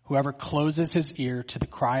 Whoever closes his ear to the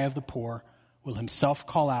cry of the poor will himself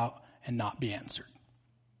call out and not be answered.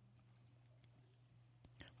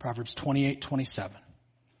 Proverbs 28:27.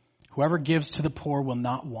 Whoever gives to the poor will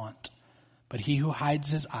not want, but he who hides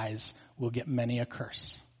his eyes will get many a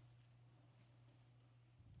curse.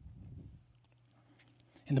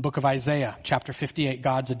 In the book of Isaiah, chapter 58,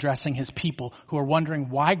 God's addressing his people who are wondering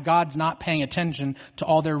why God's not paying attention to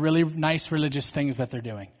all their really nice religious things that they're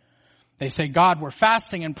doing. They say, God, we're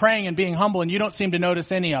fasting and praying and being humble, and you don't seem to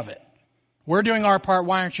notice any of it. We're doing our part.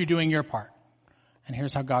 Why aren't you doing your part? And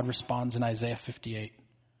here's how God responds in Isaiah 58.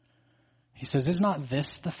 He says, is not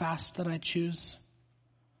this the fast that I choose?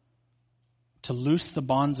 To loose the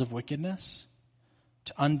bonds of wickedness,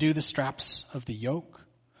 to undo the straps of the yoke,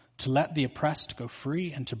 to let the oppressed go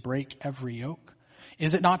free, and to break every yoke?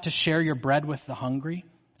 Is it not to share your bread with the hungry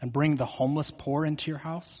and bring the homeless poor into your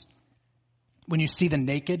house? When you see the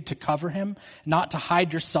naked, to cover him, not to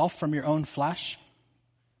hide yourself from your own flesh?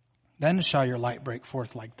 Then shall your light break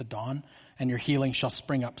forth like the dawn, and your healing shall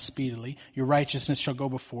spring up speedily. Your righteousness shall go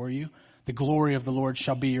before you. The glory of the Lord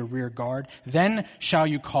shall be your rear guard. Then shall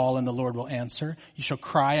you call, and the Lord will answer. You shall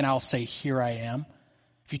cry, and I will say, here I am.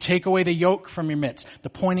 If you take away the yoke from your midst, the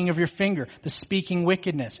pointing of your finger, the speaking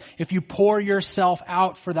wickedness, if you pour yourself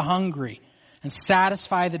out for the hungry and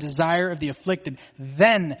satisfy the desire of the afflicted,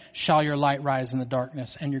 then shall your light rise in the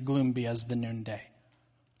darkness and your gloom be as the noonday.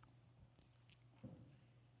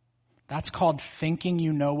 That's called thinking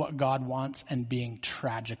you know what God wants and being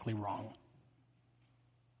tragically wrong.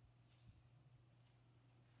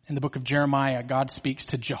 In the book of Jeremiah, God speaks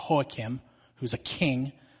to Jehoiakim, who's a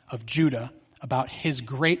king of Judah, about his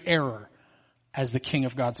great error as the king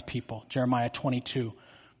of God's people. Jeremiah 22,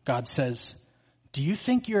 God says, do you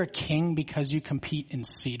think you're a king because you compete in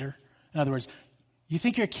cedar? In other words, you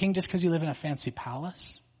think you're a king just because you live in a fancy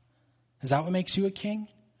palace? Is that what makes you a king?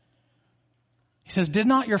 He says, did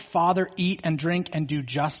not your father eat and drink and do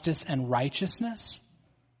justice and righteousness?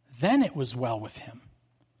 Then it was well with him.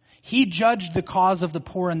 He judged the cause of the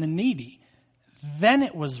poor and the needy. Then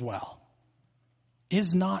it was well.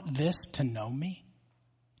 Is not this to know me?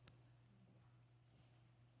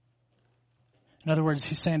 In other words,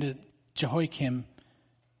 he's saying to Jehoiakim,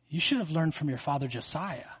 you should have learned from your father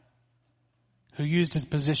Josiah, who used his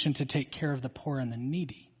position to take care of the poor and the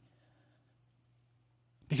needy.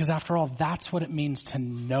 Because after all, that's what it means to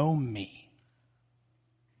know me.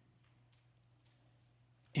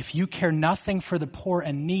 If you care nothing for the poor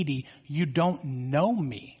and needy, you don't know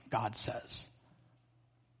me, God says.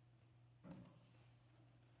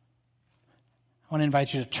 I want to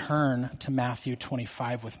invite you to turn to Matthew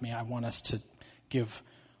 25 with me. I want us to give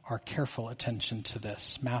our careful attention to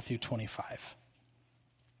this. Matthew 25.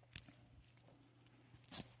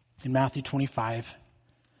 In Matthew 25,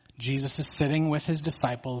 Jesus is sitting with his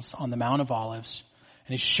disciples on the Mount of Olives,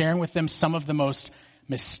 and he's sharing with them some of the most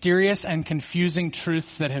mysterious and confusing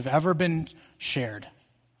truths that have ever been shared.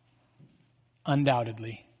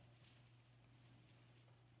 Undoubtedly.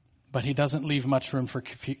 But he doesn't leave much room for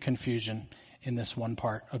confusion in this one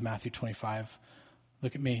part of Matthew 25.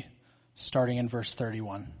 Look at me, starting in verse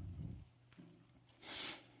 31.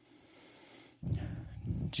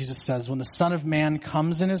 Jesus says, when the Son of Man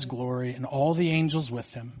comes in his glory and all the angels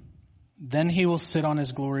with him, then he will sit on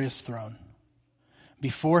his glorious throne.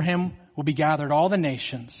 Before him will be gathered all the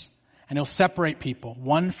nations, And he'll separate people,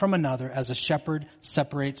 one from another, as a shepherd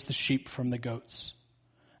separates the sheep from the goats.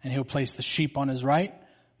 And he'll place the sheep on his right,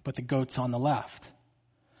 but the goats on the left.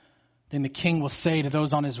 Then the king will say to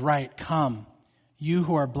those on his right, "Come, you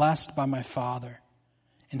who are blessed by my Father,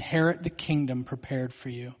 inherit the kingdom prepared for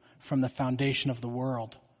you from the foundation of the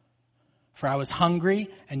world. For I was hungry,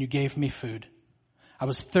 and you gave me food. I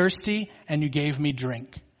was thirsty, and you gave me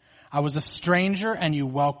drink. I was a stranger, and you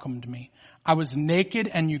welcomed me. I was naked,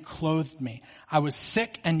 and you clothed me. I was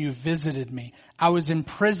sick, and you visited me. I was in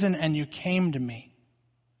prison, and you came to me."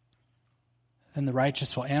 Then the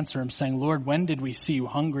righteous will answer him, saying, "Lord, when did we see you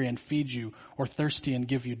hungry and feed you, or thirsty and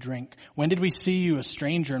give you drink? When did we see you a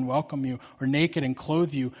stranger and welcome you, or naked and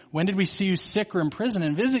clothe you? When did we see you sick or in prison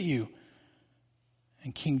and visit you?"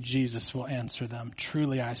 And King Jesus will answer them,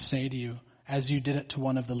 "Truly I say to you, as you did it to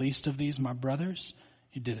one of the least of these, my brothers,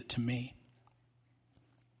 you did it to me."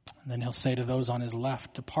 And then he'll say to those on his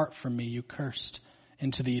left, "Depart from me, you cursed,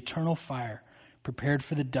 into the eternal fire, prepared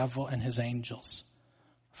for the devil and his angels.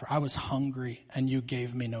 For I was hungry, and you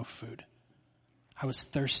gave me no food. I was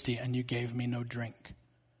thirsty, and you gave me no drink.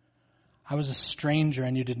 I was a stranger,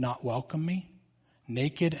 and you did not welcome me,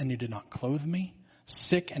 naked, and you did not clothe me,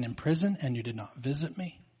 sick and in prison, and you did not visit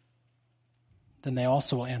me." Then they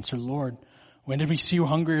also will answer, "Lord, when did we see you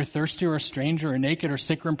hungry or thirsty or a stranger or naked or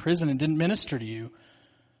sick or in prison and didn't minister to you?"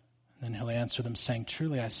 Then he'll answer them, saying,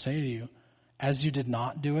 "Truly I say to you, as you did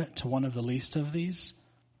not do it to one of the least of these,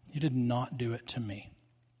 you did not do it to me."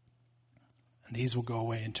 And these will go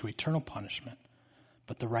away into eternal punishment,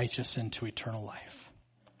 but the righteous into eternal life.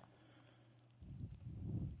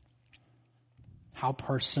 How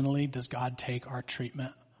personally does God take our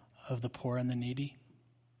treatment of the poor and the needy?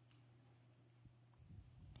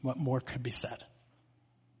 What more could be said?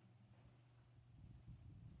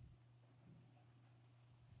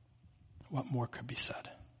 What more could be said?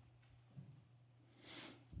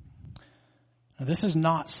 Now, this is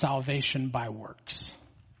not salvation by works.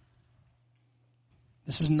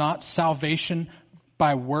 This is not salvation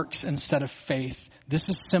by works instead of faith. This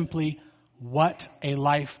is simply what a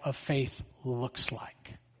life of faith looks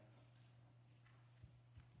like.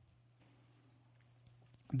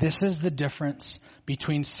 This is the difference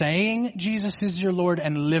between saying Jesus is your Lord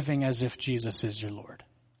and living as if Jesus is your Lord.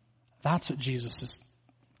 That's what Jesus is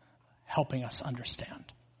helping us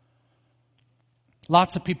understand.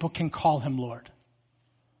 Lots of people can call him Lord.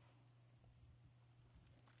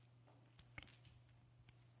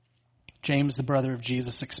 James, the brother of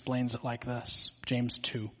Jesus, explains it like this. James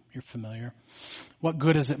 2, you're familiar. "What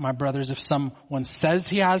good is it, my brothers, if someone says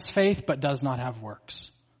he has faith but does not have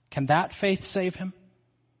works? Can that faith save him?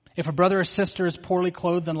 If a brother or sister is poorly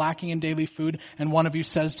clothed and lacking in daily food, and one of you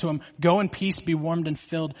says to him, 'Go in peace, be warmed and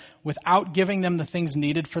filled,' without giving them the things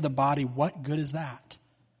needed for the body, what good is that?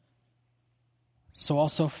 So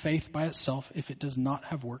also faith by itself, if it does not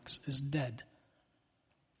have works, is dead."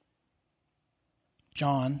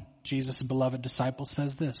 John, Jesus' beloved disciple,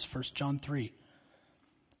 says this, 1 John 3.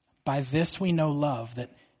 "By this we know love,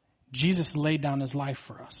 that Jesus laid down his life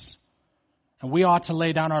for us. And we ought to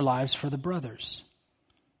lay down our lives for the brothers.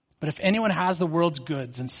 But if anyone has the world's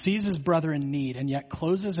goods and sees his brother in need and yet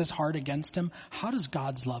closes his heart against him, how does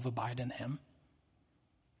God's love abide in him?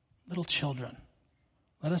 Little children,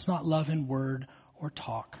 let us not love in word or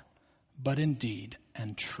talk, but in deed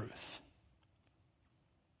and truth."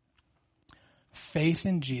 Faith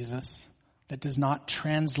in Jesus that does not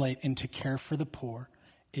translate into care for the poor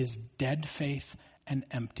is dead faith and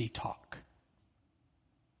empty talk.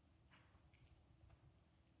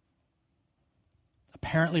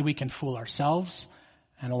 Apparently we can fool ourselves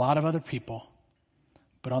and a lot of other people,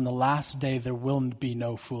 but on the last day there will be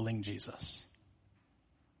no fooling Jesus.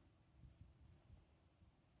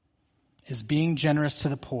 Is being generous to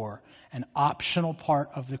the poor an optional part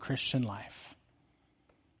of the Christian life?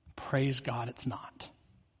 Praise God, it's not.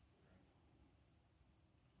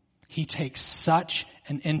 He takes such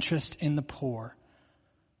an interest in the poor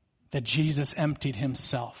that Jesus emptied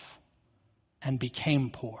himself and became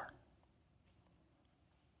poor.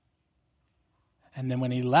 And then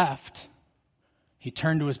when he left, he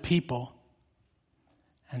turned to his people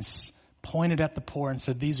and pointed at the poor and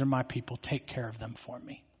said, "These are my people, take care of them for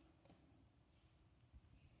me."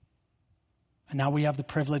 And now we have the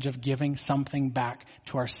privilege of giving something back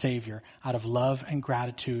to our Savior out of love and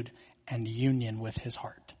gratitude and union with his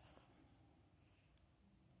heart.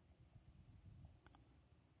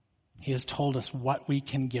 He has told us what we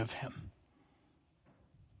can give him.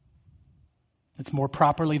 It's more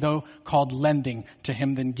properly, though, called lending to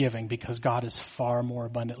him than giving, because God is far more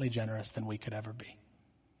abundantly generous than we could ever be.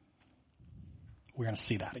 We're going to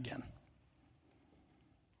see that again.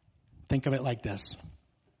 Think of it like this.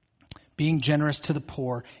 Being generous to the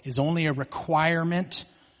poor is only a requirement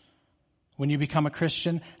when you become a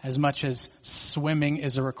Christian as much as swimming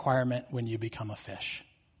is a requirement when you become a fish.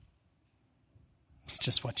 It's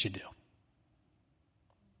just what you do.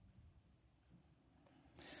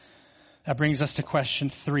 That brings us to question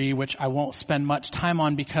 3, which I won't spend much time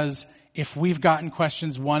on because if we've gotten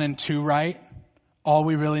questions 1 and 2 right, all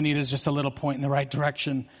we really need is just a little point in the right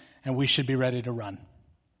direction and we should be ready to run.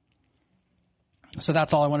 So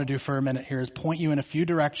that's all I want to do for a minute here is point you in a few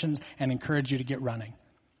directions and encourage you to get running.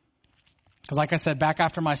 Because like I said, back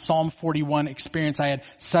after my Psalm 41 experience, I had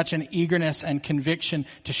such an eagerness and conviction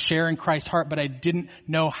to share in Christ's heart, but I didn't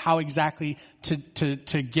know how exactly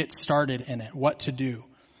to get started in it, what to do.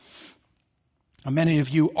 Many of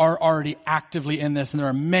you are already actively in this, and there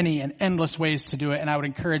are many and endless ways to do it, and I would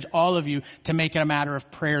encourage all of you to make it a matter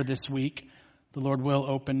of prayer this week. The Lord will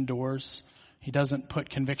open doors. He doesn't put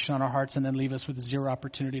conviction on our hearts and then leave us with zero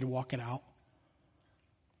opportunity to walk it out.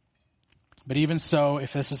 But even so,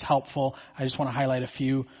 if this is helpful, I just want to highlight a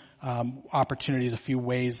few opportunities, a few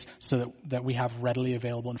ways so that we have readily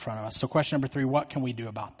available in front of us. So question number 3, what can we do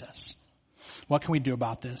about this? What can we do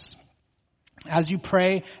about this? As you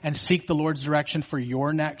pray and seek the Lord's direction for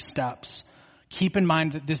your next steps, keep in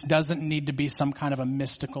mind that this doesn't need to be some kind of a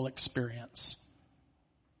mystical experience.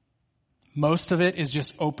 Most of it is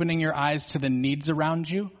just opening your eyes to the needs around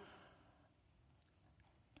you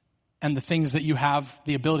and the things that you have,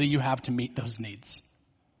 the ability you have to meet those needs.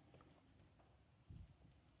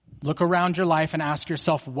 Look around your life and ask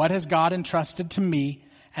yourself, what has God entrusted to me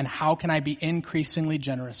and how can I be increasingly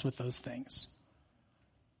generous with those things?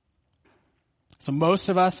 So most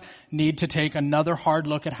of us need to take another hard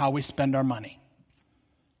look at how we spend our money.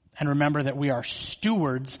 And remember that we are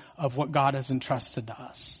stewards of what God has entrusted to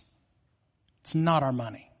us. It's not our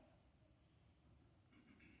money.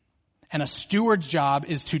 And a steward's job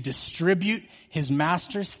is to distribute his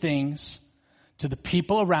master's things to the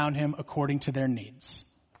people around him according to their needs.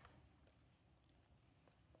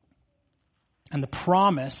 And the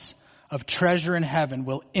promise of treasure in heaven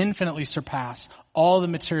will infinitely surpass all the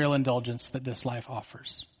material indulgence that this life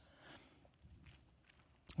offers.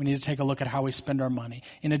 We need to take a look at how we spend our money.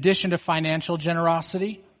 In addition to financial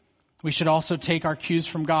generosity, we should also take our cues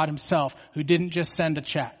from God himself, who didn't just send a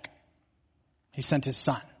check. He sent his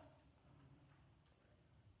son.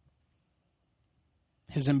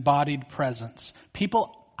 His embodied presence.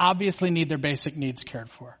 People obviously need their basic needs cared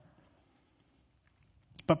for.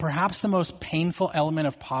 But perhaps the most painful element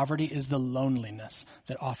of poverty is the loneliness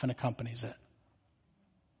that often accompanies it.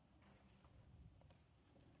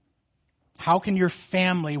 How can your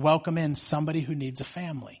family welcome in somebody who needs a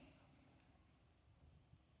family?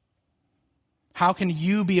 How can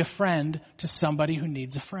you be a friend to somebody who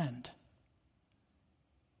needs a friend?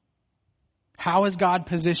 How has God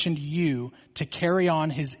positioned you to carry on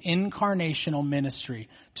his incarnational ministry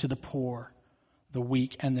to the poor, the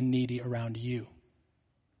weak, and the needy around you?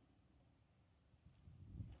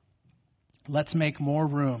 Let's make more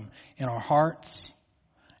room in our hearts,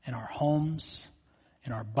 in our homes,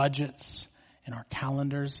 in our budgets, in our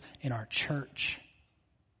calendars, in our church.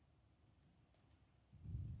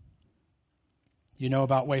 You know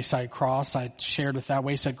about Wayside Cross. I shared with that.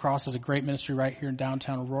 Wayside Cross is a great ministry right here in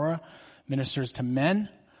downtown Aurora. Ministers to men,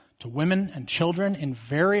 to women, and children in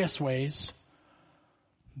various ways.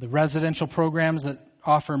 The residential programs that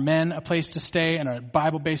offer men a place to stay and a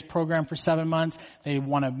Bible-based program for 7 months. They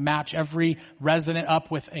want to match every resident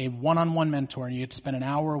up with a one-on-one mentor. And you get to spend an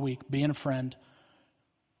hour a week being a friend,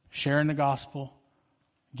 sharing the gospel,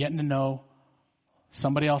 getting to know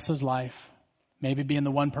somebody else's life, maybe being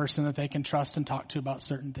the one person that they can trust and talk to about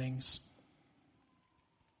certain things.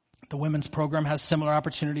 The women's program has similar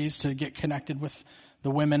opportunities to get connected with the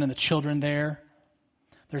women and the children there.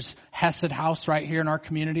 There's Hesed House right here in our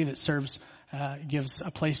community that gives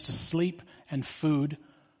a place to sleep and food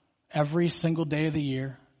every single day of the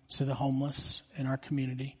year to the homeless in our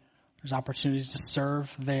community. There's opportunities to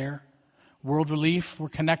serve there. World Relief, we're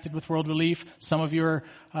connected with World Relief. Some of you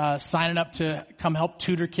are signing up to come help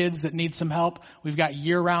tutor kids that need some help. We've got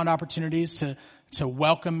year-round opportunities to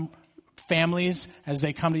welcome families as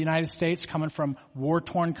they come to the United States, coming from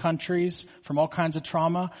war-torn countries, from all kinds of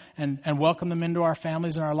trauma, and welcome them into our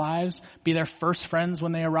families and our lives. Be their first friends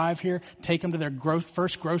when they arrive here. Take them to their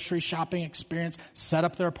first grocery shopping experience. Set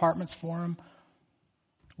up their apartments for them.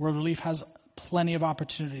 World Relief has plenty of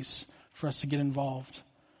opportunities for us to get involved.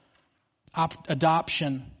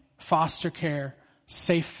 Adoption, foster care,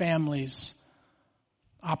 safe families,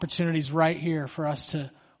 opportunities right here for us to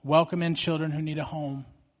welcome in children who need a home.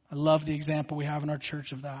 I love the example we have in our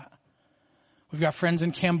church of that. We've got friends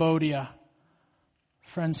in Cambodia,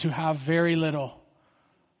 friends who have very little.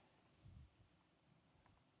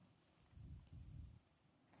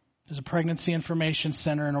 There's a pregnancy information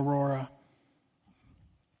center in Aurora.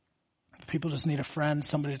 People just need a friend,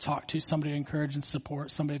 somebody to talk to, somebody to encourage and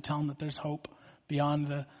support, somebody to tell them that there's hope beyond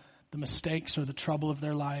the mistakes or the trouble of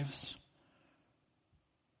their lives.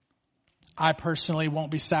 I personally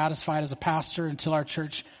won't be satisfied as a pastor until our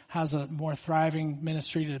church has a more thriving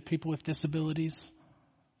ministry to people with disabilities.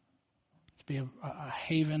 To be a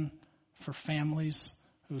haven for families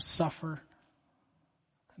who suffer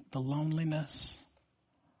the loneliness.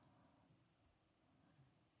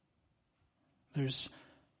 There's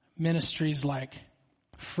ministries like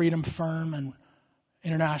Freedom Firm and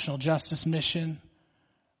International Justice Mission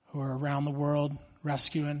who are around the world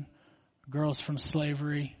rescuing girls from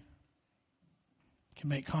slavery, can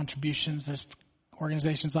make contributions. There's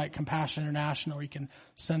organizations like Compassion International where you can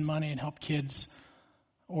send money and help kids,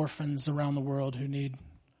 orphans around the world who need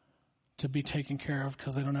to be taken care of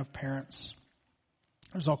because they don't have parents.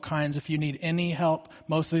 There's all kinds. If you need any help,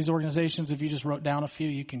 most of these organizations, if you just wrote down a few,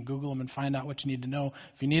 you can Google them and find out what you need to know.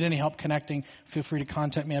 If you need any help connecting, feel free to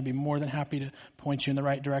contact me. I'd be more than happy to point you in the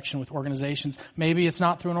right direction with organizations. Maybe it's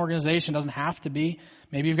not through an organization. It doesn't have to be.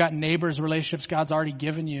 Maybe you've got neighbors, relationships God's already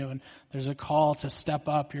given you, and there's a call to step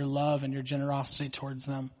up your love and your generosity towards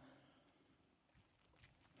them.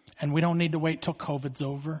 And we don't need to wait till COVID's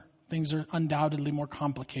over. Things are undoubtedly more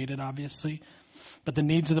complicated, obviously. But the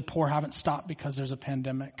needs of the poor haven't stopped because there's a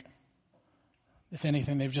pandemic. If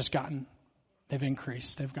anything, they've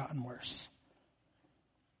increased. They've gotten worse.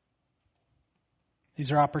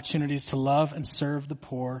 These are opportunities to love and serve the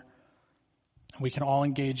poor. We can all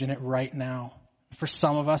engage in it right now. For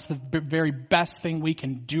some of us, the very best thing we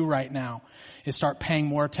can do right now is start paying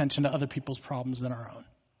more attention to other people's problems than our own.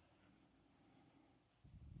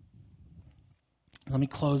 Let me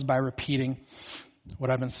close by repeating what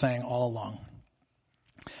I've been saying all along.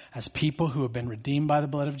 As people who have been redeemed by the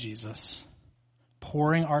blood of Jesus,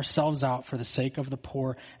 pouring ourselves out for the sake of the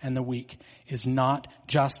poor and the weak is not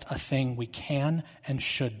just a thing we can and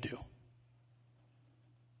should do.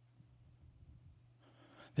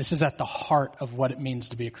 This is at the heart of what it means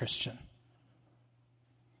to be a Christian.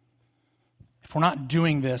 If we're not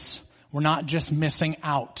doing this, we're not just missing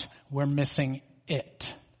out, we're missing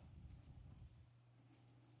it.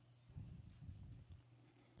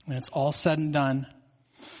 When it's all said and done,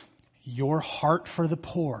 your heart for the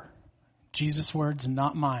poor, Jesus' words,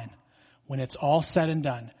 not mine. When it's all said and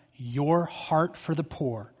done, your heart for the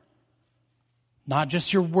poor, not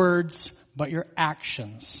just your words, but your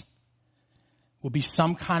actions, will be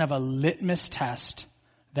some kind of a litmus test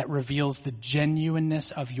that reveals the genuineness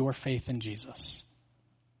of your faith in Jesus.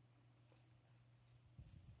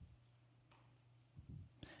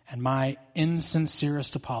 And my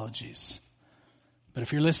insincerest apologies. But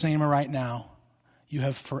if you're listening to me right now, you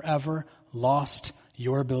have forever lost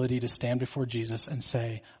your ability to stand before Jesus and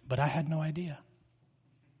say, but I had no idea.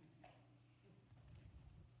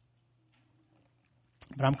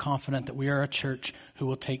 But I'm confident that we are a church who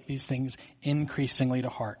will take these things increasingly to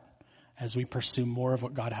heart as we pursue more of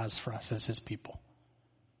what God has for us as His people.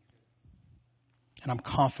 And I'm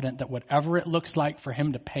confident that whatever it looks like for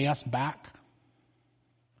Him to pay us back,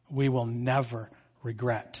 we will never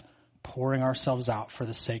regret pouring ourselves out for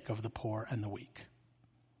the sake of the poor and the weak.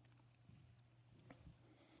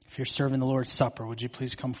 If you're serving the Lord's Supper, would you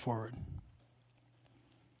please come forward?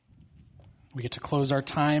 We get to close our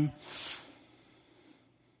time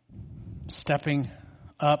stepping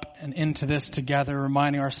up and into this together,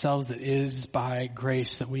 reminding ourselves that it is by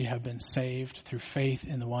grace that we have been saved through faith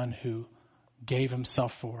in the one who gave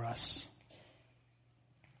Himself for us.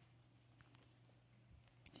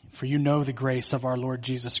 For you know the grace of our Lord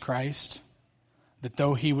Jesus Christ, that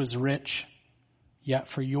though He was rich, yet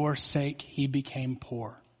for your sake He became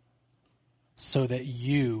poor, so that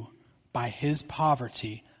you, by His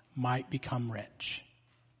poverty, might become rich.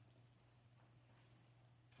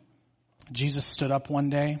 Jesus stood up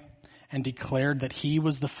one day and declared that He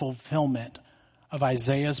was the fulfillment of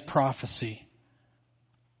Isaiah's prophecy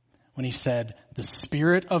when He said, "The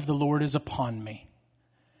Spirit of the Lord is upon me,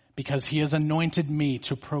 because He has anointed me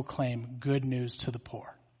to proclaim good news to the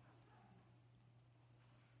poor."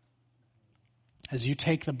 As you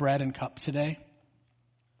take the bread and cup today,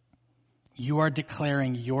 you are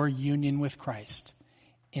declaring your union with Christ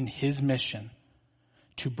in His mission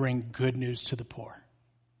to bring good news to the poor,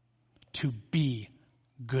 to be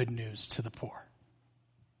good news to the poor.